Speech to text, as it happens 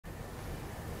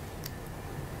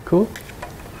Cool.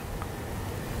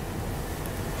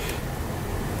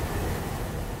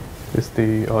 Is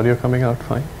the audio coming out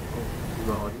fine?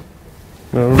 The audio?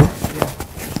 No. Yeah.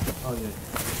 Oh,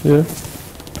 yeah. Yeah?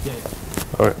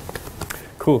 Yeah. All right.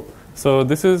 Cool. So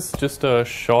this is just a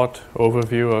short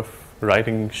overview of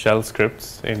writing shell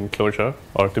scripts in Clojure,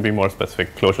 or to be more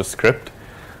specific, Clojure script.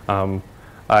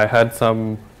 I had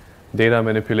some data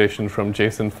manipulation from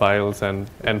JSON files and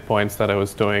endpoints that I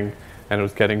was doing, and it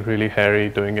was getting really hairy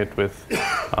doing it with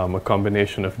a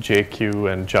combination of JQ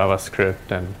and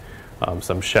JavaScript and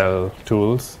some shell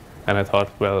tools. And I thought,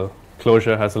 well,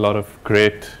 Clojure has a lot of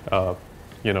great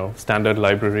standard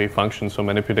library functions for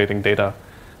manipulating data.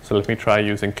 So let me try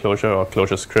using Clojure or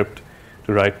Clojure script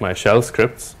to write my shell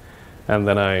scripts. And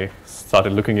then I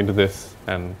started looking into this,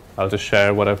 and I'll just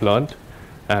share what I've learned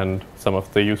and some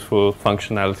of the useful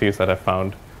functionalities that I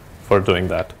found for doing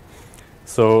that.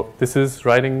 So this is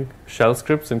writing shell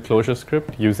scripts in Clojure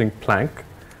script using Planck.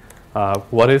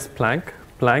 What is Planck?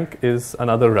 Planck is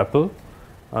another REPL,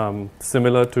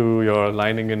 similar to your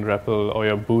lining in REPL or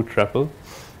your boot REPL.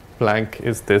 Planck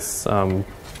is this,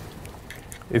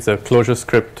 it's a Clojure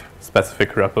script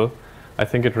specific REPL. I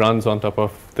think it runs on top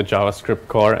of the JavaScript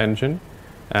core engine,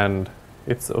 and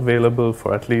it's available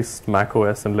for at least Mac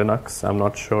OS and Linux. I'm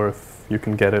not sure if you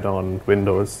can get it on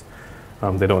Windows.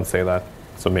 They don't say that,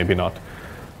 so maybe not.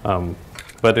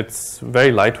 But it's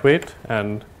very lightweight,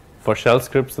 and for shell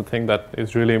scripts, the thing that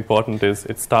is really important is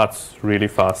it starts really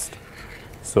fast.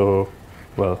 So,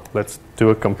 well, let's do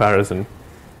a comparison.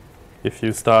 If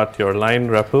you start your line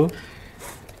REPL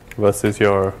versus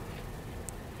your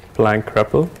Planck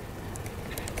REPL.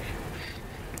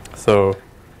 So,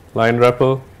 line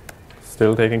REPL,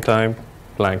 still taking time,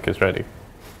 Planck is ready,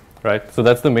 right? So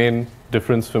that's the main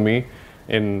difference for me.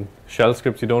 In shell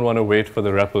scripts, you don't want to wait for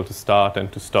the REPL to start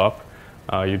and to stop.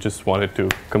 You just want it to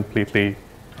completely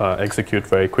execute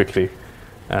very quickly,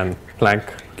 and Planck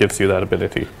gives you that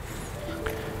ability.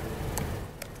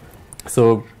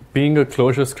 So being a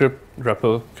Clojure script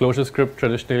REPL, Clojure script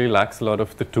traditionally lacks a lot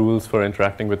of the tools for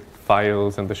interacting with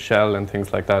files and the shell and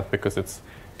things like that, because it's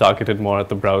targeted more at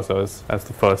the browsers as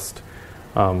the first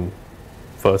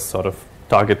sort of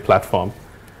target platform.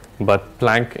 But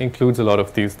Planck includes a lot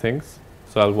of these things.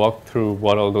 So I'll walk through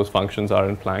what all those functions are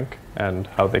in Planck and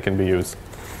how they can be used.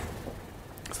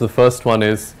 So the first one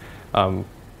is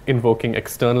invoking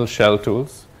external shell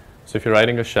tools. So if you're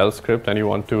writing a shell script and you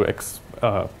want to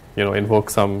invoke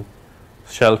some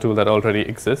shell tool that already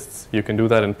exists, you can do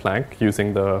that in Planck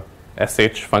using the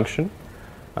sh function.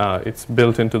 It's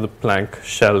built into the Planck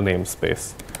shell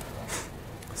namespace.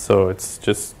 So it's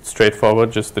just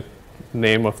straightforward, just the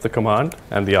name of the command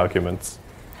and the arguments.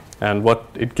 And what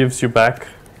it gives you back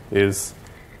is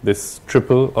this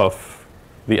triple of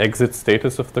the exit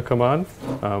status of the command,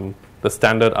 the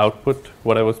standard output,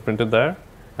 whatever was printed there,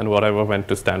 and whatever went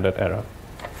to standard error.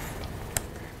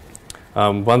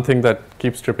 One thing that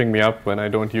keeps tripping me up when I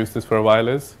don't use this for a while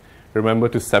is remember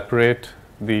to separate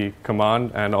the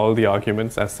command and all the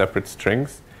arguments as separate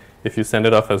strings. If you send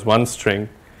it off as one string,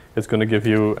 it's going to give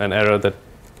you an error that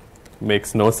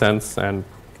makes no sense, and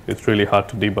it's really hard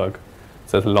to debug. It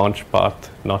says launch path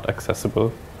not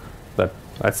accessible. That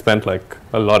I spent like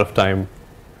a lot of time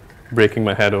breaking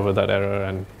my head over that error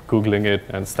and Googling it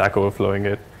and Stack Overflowing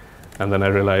it, and then I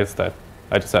realized that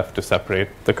I just have to separate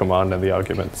the command and the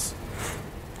arguments.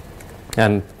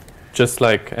 And just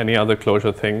like any other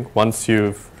Clojure thing, once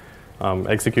you've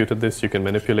executed this, you can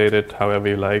manipulate it however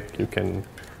you like. You can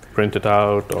print it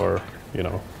out or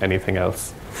anything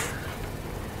else.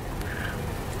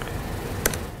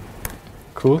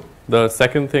 Cool. The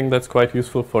second thing that's quite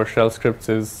useful for shell scripts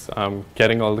is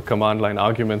getting all the command line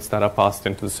arguments that are passed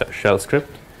into the shell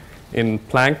script. In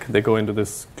Planck, they go into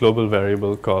this global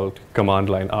variable called command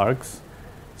line args.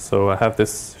 So I have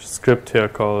this script here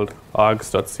called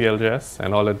args.cljs,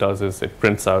 and all it does is it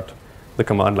prints out the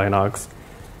command line args.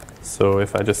 So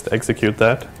if I just execute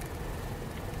that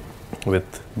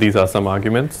with these are some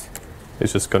arguments,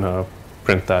 it's just going to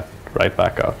print that right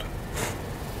back out.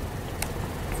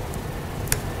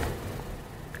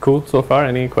 Cool so far?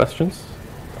 Any questions?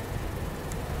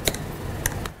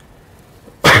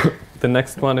 The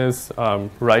next one is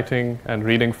writing and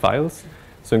reading files.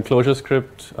 So in Clojure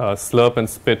script, slurp and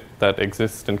spit that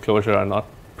exist in Clojure are not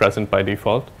present by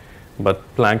default, but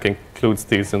Planck includes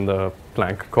these in the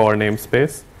Planck core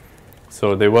namespace.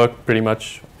 So they work pretty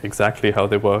much exactly how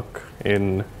they work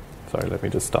in, sorry, let me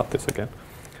just start this again.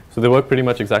 So they work pretty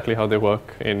much exactly how they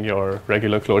work in your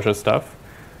regular Clojure stuff.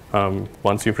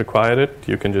 Once you've required it,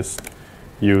 you can just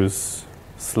use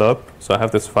slurp. So I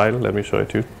have this file, let me show it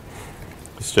to you.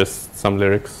 It's just some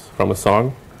lyrics from a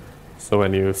song. So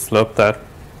when you slurp that,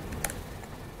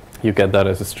 you get that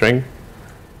as a string.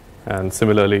 And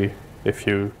similarly, if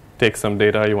you take some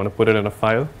data, you want to put it in a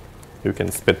file, you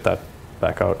can spit that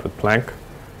back out with Planck.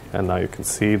 And now you can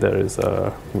see there is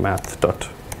a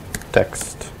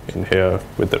math.text in here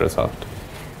with the result.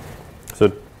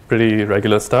 So pretty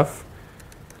regular stuff.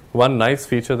 One nice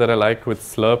feature that I like with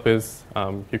Slurp is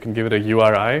you can give it a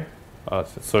URI.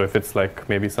 So if it's like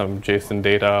maybe some JSON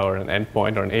data or an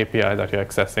endpoint or an API that you're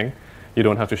accessing, you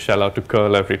don't have to shell out to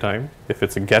curl every time. If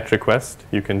it's a GET request,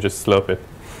 you can just slurp it.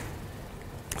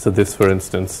 So this, for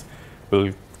instance,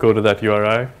 will go to that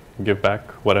URI, give back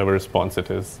whatever response it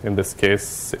is. In this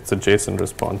case, it's a JSON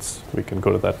response. We can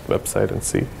go to that website and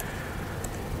see.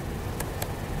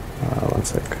 One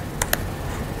sec.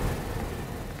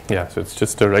 Yeah, so it's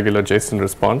just a regular JSON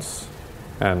response,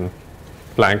 and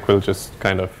Planck will just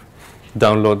kind of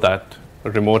download that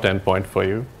remote endpoint for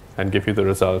you and give you the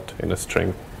result in a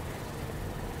string,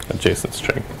 a JSON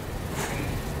string.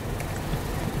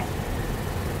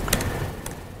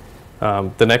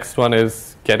 The next one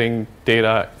is getting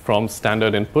data from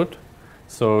standard input.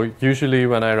 So usually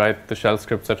when I write the shell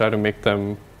scripts, I try to make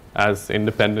them as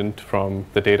independent from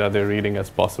the data they're reading as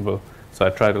possible. So I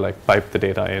try to like pipe the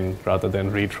data in rather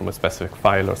than read from a specific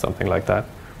file or something like that.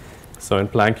 So in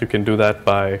Planck, you can do that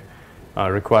by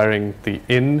requiring the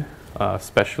in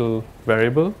special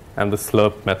variable and the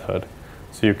slurp method.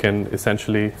 So you can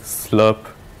essentially slurp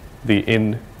the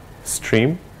in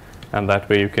stream, and that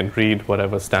way you can read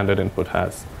whatever standard input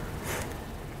has.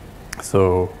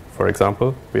 So for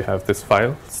example, we have this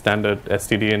file, standard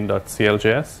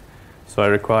stdin.cljs. So I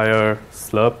require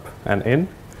slurp and in,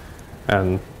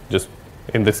 and just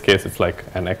in this case, it's like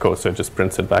an echo, so it just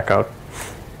prints it back out.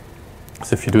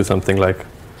 So if you do something like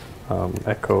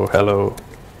echo hello,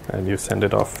 and you send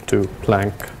it off to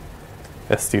Planck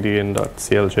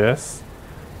stdin.cljs,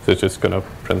 so it's just going to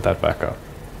print that back out.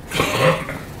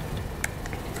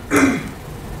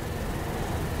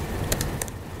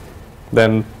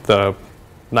 Then the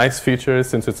nice feature is,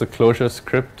 since it's a Clojure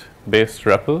script-based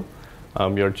REPL,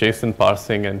 your JSON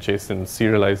parsing and JSON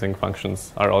serializing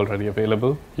functions are already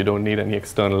available. You don't need any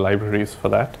external libraries for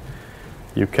that.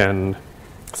 You can,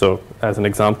 so as an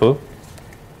example,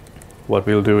 what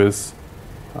we'll do is,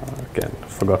 again,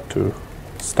 forgot to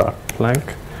start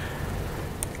Planck.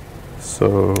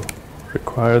 So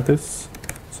require this.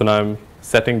 So now I'm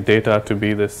setting data to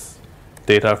be this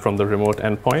data from the remote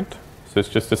endpoint. So it's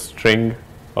just a string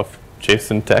of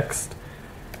JSON text.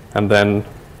 And then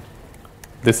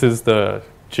this is the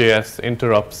JS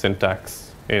interrupt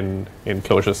syntax in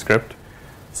Clojure script.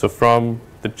 So from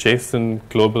the JSON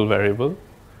global variable,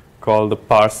 call the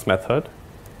parse method.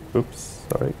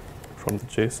 From the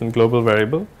JSON global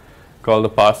variable, call the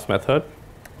parse method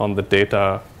on the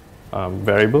data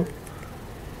variable.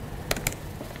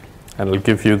 And it'll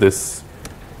give you this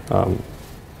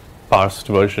parsed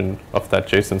version of that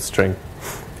JSON string.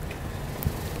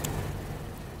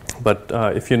 But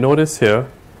if you notice here,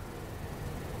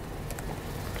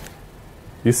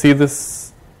 you see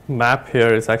this map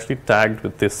here is actually tagged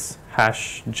with this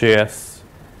hash JS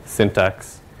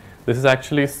syntax. This is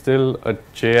actually still a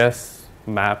JS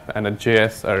map and a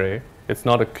JS array. It's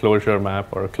not a Clojure map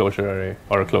or a Clojure array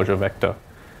or a Clojure vector.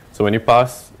 So when you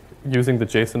parse using the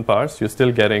JSON parse, you're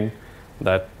still getting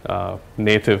that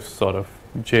native sort of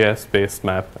JS-based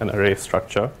map and array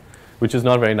structure, which is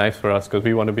not very nice for us because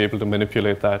we want to be able to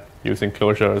manipulate that using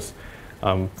Clojure's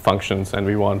functions, and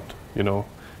we want,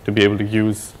 to be able to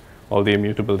use all the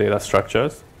immutable data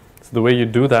structures. So the way you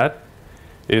do that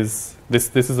is,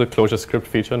 this is a Clojure script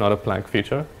feature, not a Planck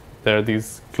feature. There are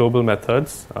these global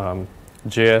methods,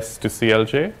 JS to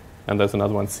CLJ, and there's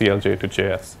another one, CLJ to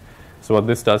JS. So what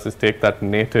this does is take that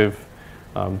native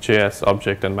JS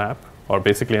object and map, or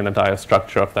basically an entire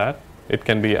structure of that. It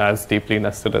can be as deeply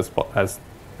nested as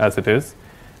it is.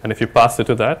 And if you pass it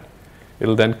to that,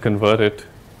 it'll then convert it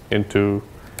into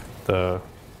the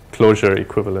Clojure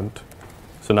equivalent.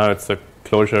 So now it's a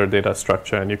Clojure data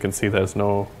structure, and you can see there's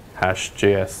no hash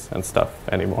JS and stuff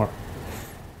anymore.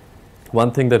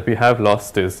 One thing that we have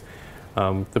lost is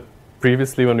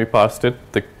previously when we parsed it,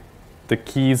 the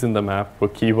keys in the map were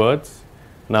keywords.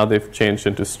 Now they've changed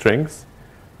into strings.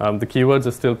 The keywords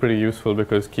are still pretty useful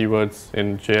because keywords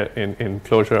in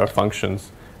Clojure are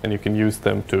functions, and you can use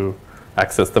them to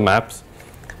access the maps.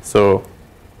 So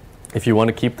if you want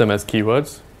to keep them as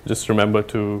keywords, just remember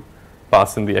to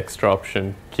pass in the extra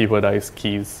option keywordize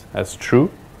keys as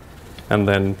true, and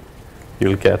then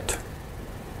you'll get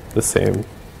the same,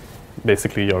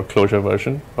 basically your Clojure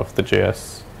version of the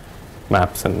JS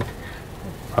maps and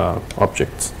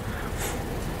objects.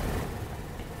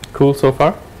 Cool so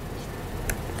far?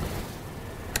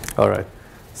 All right.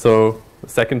 So the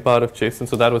second part of JSON,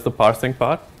 so that was the parsing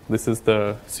part. This is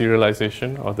the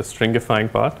serialization or the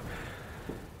stringifying part.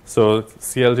 So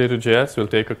CLJ to JS will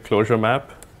take a Clojure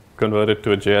map, convert it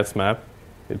to a JS map.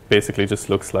 It basically just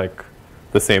looks like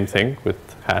the same thing with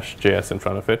hash JS in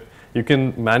front of it. You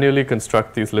can manually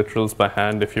construct these literals by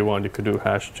hand if you want. You could do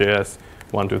hash JS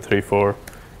 1, 2, 3, 4,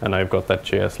 and I've got that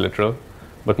JS literal.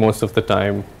 But most of the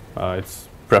time, it's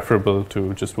preferable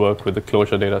to just work with the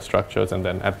Clojure data structures and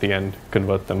then at the end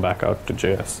convert them back out to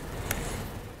JS.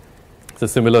 So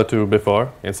similar to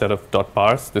before, instead of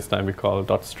 .parse, this time we call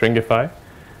 .stringify,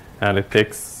 and it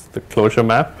takes the Clojure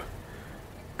map,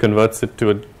 converts it to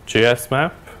a JS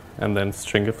map, and then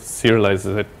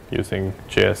serializes it using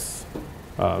JS,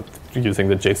 using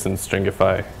the JSON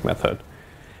stringify method.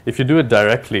 If you do it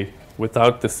directly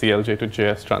without the CLJ to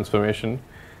JS transformation,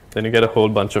 then you get a whole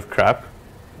bunch of crap.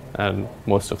 And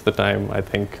most of the time, I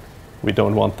think we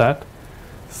don't want that.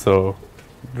 So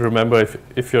remember,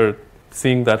 if you're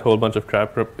seeing that whole bunch of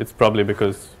crap, it's probably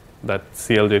because that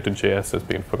CLJ to JS has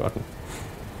been forgotten.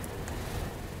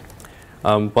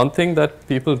 One thing that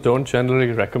people don't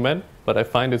generally recommend, but I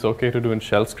find is okay to do in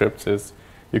shell scripts, is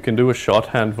you can do a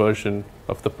shorthand version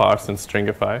of the parse and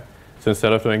stringify. So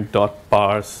instead of doing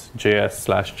 .parse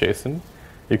JS/JSON,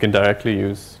 you can directly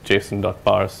use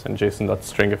JSON.parse and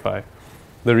JSON.stringify.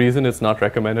 The reason it's not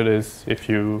recommended is if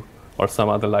you or some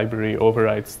other library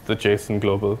overrides the JSON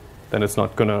global, then it's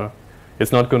not gonna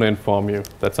inform you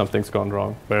that something's gone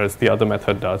wrong, whereas the other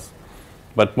method does.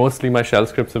 But mostly my shell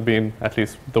scripts have been, at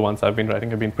least the ones I've been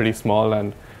writing, have been pretty small,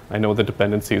 and I know the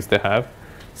dependencies they have.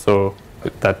 So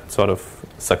that sort of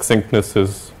succinctness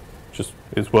is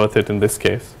worth it in this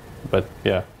case. But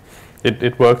yeah,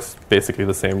 it works basically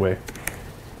the same way.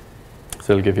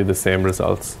 So it'll give you the same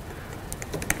results.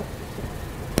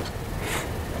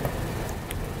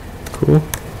 Cool.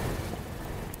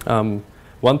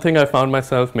 One thing I found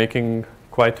myself making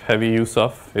quite heavy use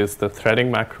of is the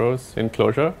threading macros in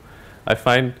Clojure. I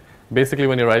find basically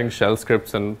when you're writing shell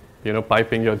scripts and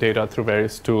piping your data through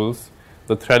various tools,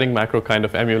 the threading macro kind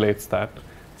of emulates that.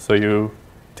 So you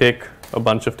take a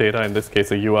bunch of data, in this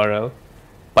case a URL,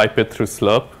 pipe it through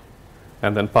slurp,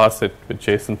 and then parse it with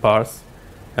JSON parse,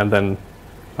 and then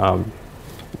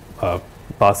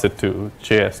pass it to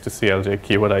JS to CLJ,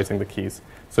 keywordizing the keys.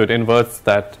 So it inverts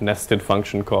that nested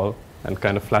function call and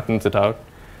kind of flattens it out.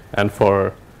 And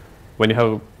for when you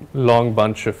have a long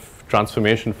bunch of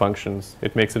transformation functions,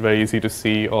 it makes it very easy to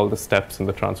see all the steps in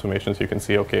the transformations. You can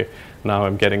see, okay, now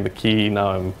I'm getting the key,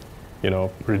 now I'm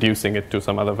reducing it to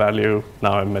some other value,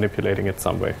 now I'm manipulating it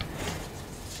some way.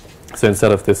 So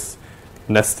instead of this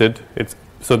nested,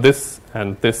 so this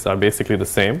and this are basically the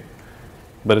same,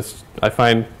 but I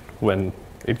find when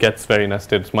it gets very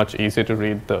nested, it's much easier to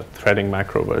read the threading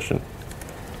macro version.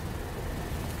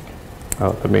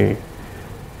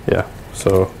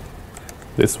 So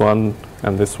this one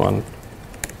and this one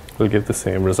will give the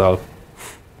same result.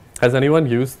 Has anyone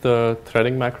used the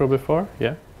threading macro before?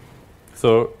 Yeah?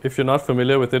 So if you're not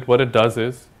familiar with it, what it does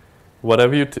is,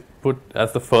 whatever you put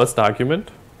as the first argument,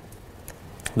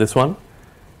 this one,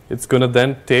 it's going to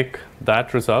then take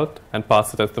that result and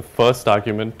pass it as the first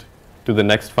argument to the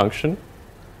next function.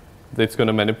 It's going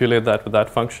to manipulate that with that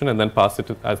function and then pass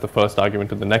it as the first argument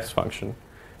to the next function.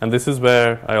 And this is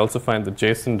where I also find the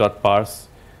JSON.parse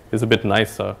is a bit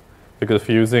nicer, because if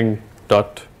you're using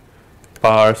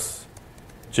 .parse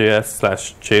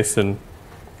JS/JSON,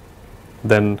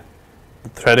 then the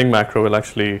threading macro will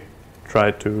actually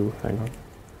try to,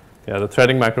 the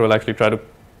threading macro will actually try to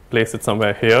place it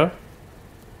somewhere here,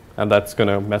 and that's going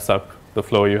to mess up the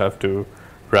flow. You have to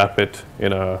wrap it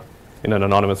in an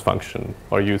anonymous function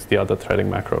or use the other threading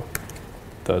macro,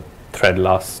 the thread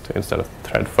last instead of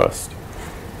thread first.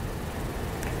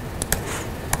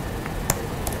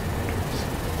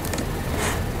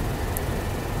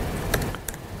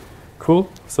 Cool.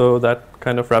 So that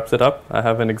kind of wraps it up. I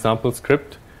have an example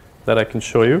script that I can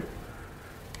show you.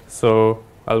 So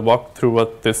I'll walk through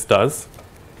what this does.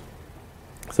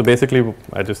 So basically,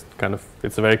 it's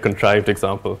a very contrived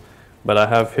example, but I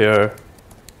have here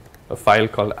a file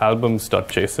called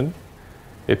albums.json.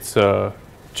 It's a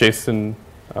JSON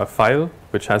file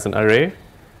which has an array,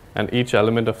 and each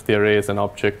element of the array is an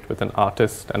object with an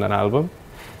artist and an album.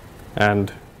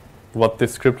 And what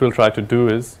this script will try to do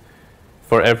is,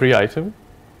 for every item,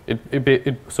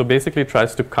 so basically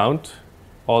tries to count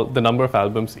all the number of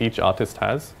albums each artist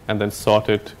has and then sort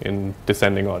it in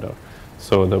descending order.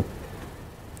 So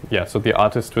the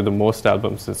artist with the most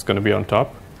albums is going to be on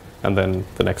top, and then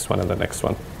the next one and the next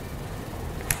one.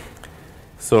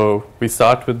 So we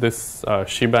start with this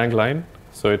shebang line.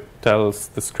 So it tells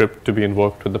the script to be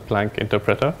invoked with the Planck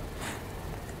interpreter.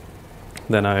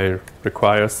 Then I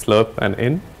require slurp and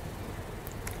in.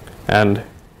 And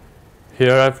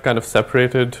here I've kind of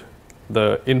separated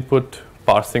the input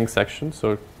parsing section.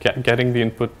 So getting the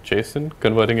input JSON,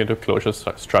 converting it to Clojure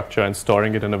structure, and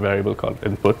storing it in a variable called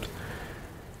input.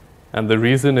 And the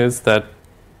reason is that,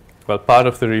 well, part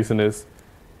of the reason is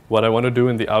what I want to do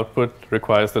in the output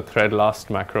requires the thread last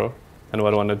macro, and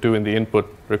what I want to do in the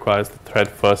input requires the thread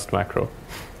first macro.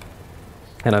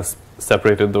 And I've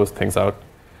separated those things out.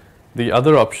 The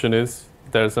other option is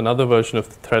there's another version of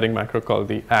the threading macro called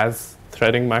the as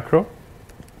threading macro,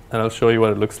 and I'll show you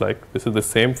what it looks like. This is the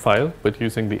same file, but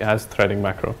using the as threading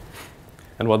macro.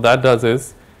 And what that does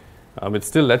is it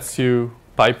still lets you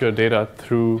pipe your data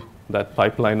through that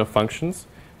pipeline of functions,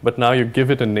 but now you give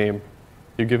it a name.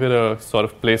 You give it a sort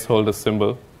of placeholder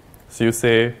symbol. So you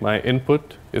say my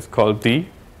input is called D.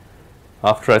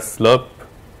 After I slurp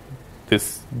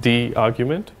this D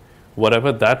argument,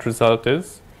 whatever that result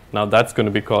is, now that's going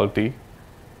to be called D.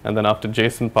 And then after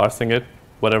JSON parsing it,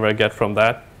 whatever I get from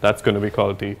that, that's going to be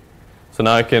called D. So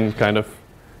now I can kind of,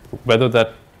 whether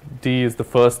that D is the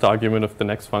first argument of the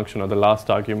next function or the last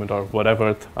argument or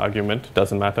whatever argument,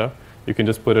 doesn't matter. You can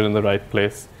just put it in the right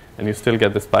place, and you still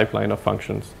get this pipeline of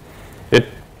functions. It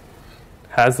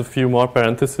has a few more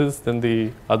parentheses than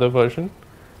the other version,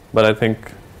 but I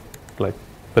think, like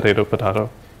potato,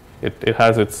 it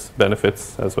has its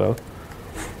benefits as well.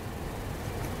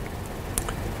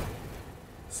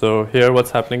 So here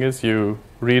what's happening is you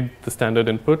read the standard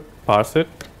input, parse it,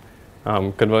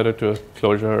 convert it to a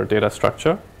Clojure data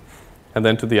structure, and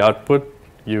then to the output,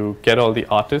 you get all the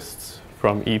artists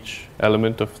from each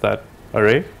element of that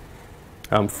array.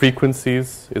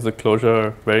 Frequencies is a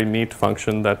Clojure very neat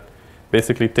function that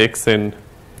basically takes in,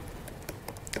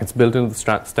 it's built into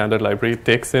the standard library, it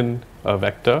takes in a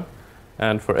vector,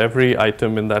 and for every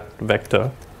item in that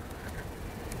vector,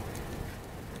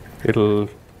 it'll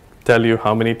tell you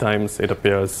how many times it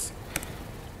appears.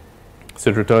 So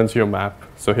it returns your map.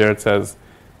 So here it says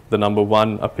the number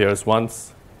 1 appears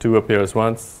once, 2 appears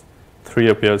once, 3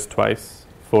 appears twice,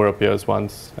 4 appears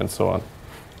once, and so on.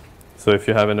 So if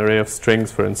you have an array of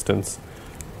strings, for instance,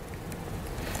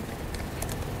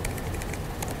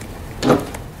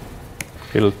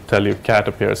 it'll tell you cat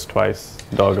appears twice,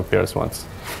 dog appears once.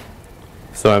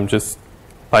 So I'm just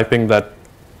piping that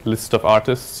list of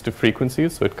artists to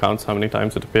frequencies, so it counts how many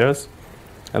times it appears.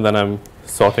 And then I'm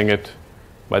sorting it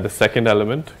by the second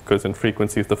element, because in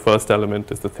frequencies the first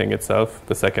element is the thing itself,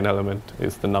 the second element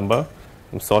is the number.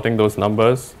 I'm sorting those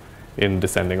numbers in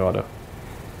descending order.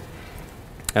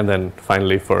 And then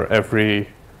finally, for every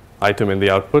item in the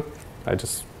output, I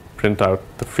just print out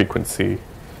the frequency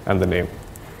and the name.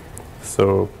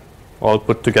 So all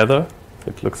put together,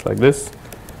 it looks like this.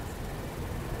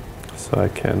 So I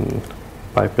can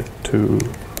pipe it to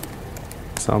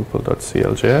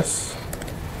sample.cljs,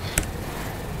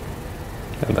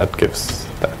 and that gives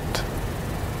that.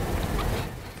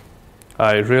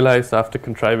 I realized after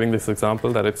contriving this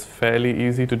example that it's fairly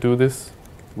easy to do this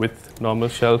with normal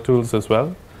shell tools as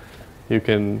well. You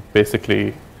can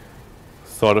basically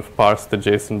sort of parse the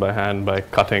JSON by hand by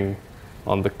cutting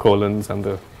on the colons and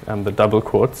the double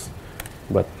quotes.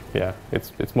 But yeah,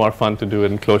 it's more fun to do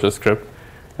it in Clojure script.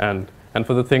 And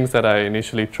for the things that I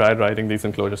initially tried writing these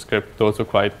in Clojure script, those were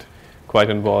quite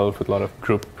involved with a lot of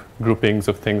groupings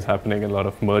of things happening and a lot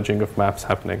of merging of maps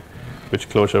happening, which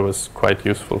Clojure was quite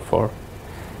useful for.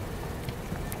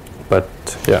 But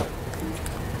yeah.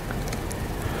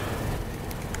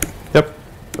 Yep,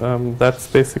 that's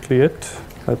basically it.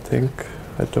 I think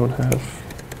I don't have.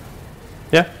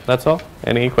 Yeah, that's all.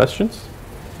 Any questions?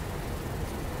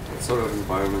 What sort of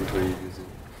environment are you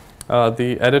using?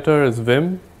 The editor is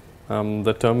Vim.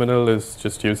 The terminal is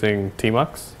just using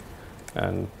Tmux,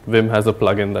 and Vim has a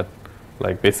plugin that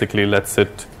basically lets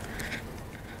it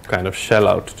kind of shell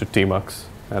out to Tmux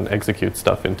and execute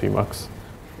stuff in Tmux.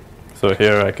 So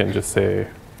here I can just say,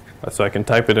 so I can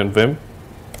type it in Vim,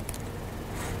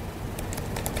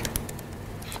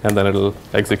 and then it'll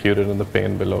execute it in the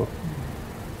pane below,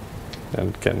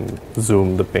 and can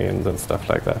zoom the panes and stuff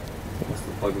like that. What's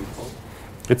the plugin called?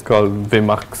 It's called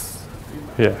Vimux.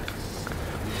 Yeah.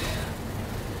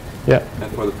 Yeah.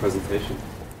 And for the presentation?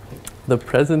 The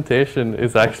presentation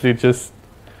is actually just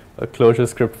a Clojure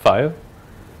script file,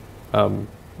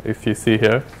 if you see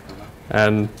here.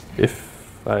 And if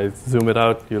I zoom it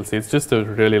out, you'll see it's just a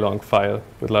really long file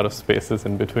with a lot of spaces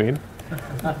in between.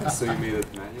 So you made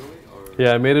it manually? Or?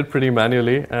 Yeah, I made it pretty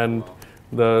manually. And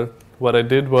what I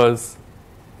did was,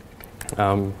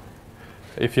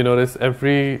 if you notice,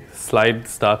 every slide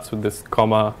starts with this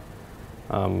comma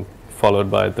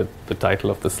followed by the title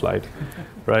of the slide,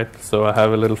 right? So I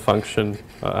have a little function,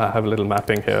 I have a little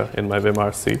mapping here in my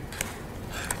vimrc.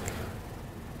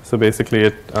 So basically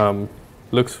it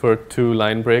looks for 2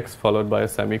 line breaks followed by a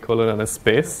semicolon and a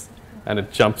space, and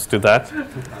it jumps to that.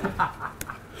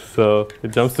 So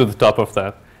it jumps to the top of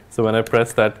that. So when I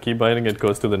press that key binding, it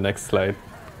goes to the next slide.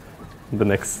 The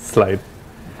next slide.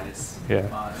 Nice.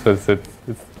 Yeah. So it's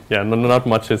yeah, not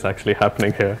much is actually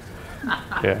happening here.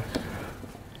 Yeah.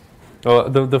 Oh,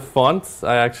 the fonts,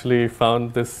 I actually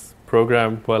found this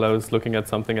program while I was looking at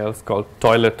something else called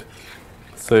Toilet.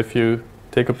 So if you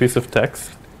take a piece of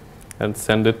text and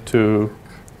send it to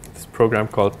this program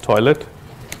called Toilet,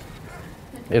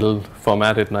 it'll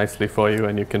format it nicely for you,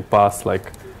 and you can pass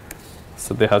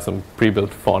so they have some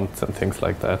pre-built fonts and things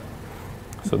like that.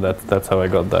 So that's how I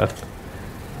got that.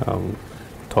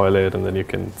 Toilet, and then you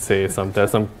can say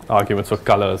there's some arguments for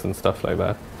colors and stuff like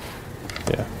that.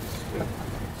 Yeah.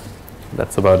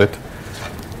 That's about it.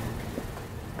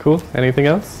 Cool. Anything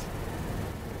else?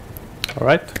 All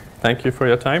right. Thank you for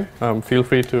your time. Feel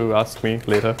free to ask me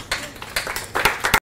later.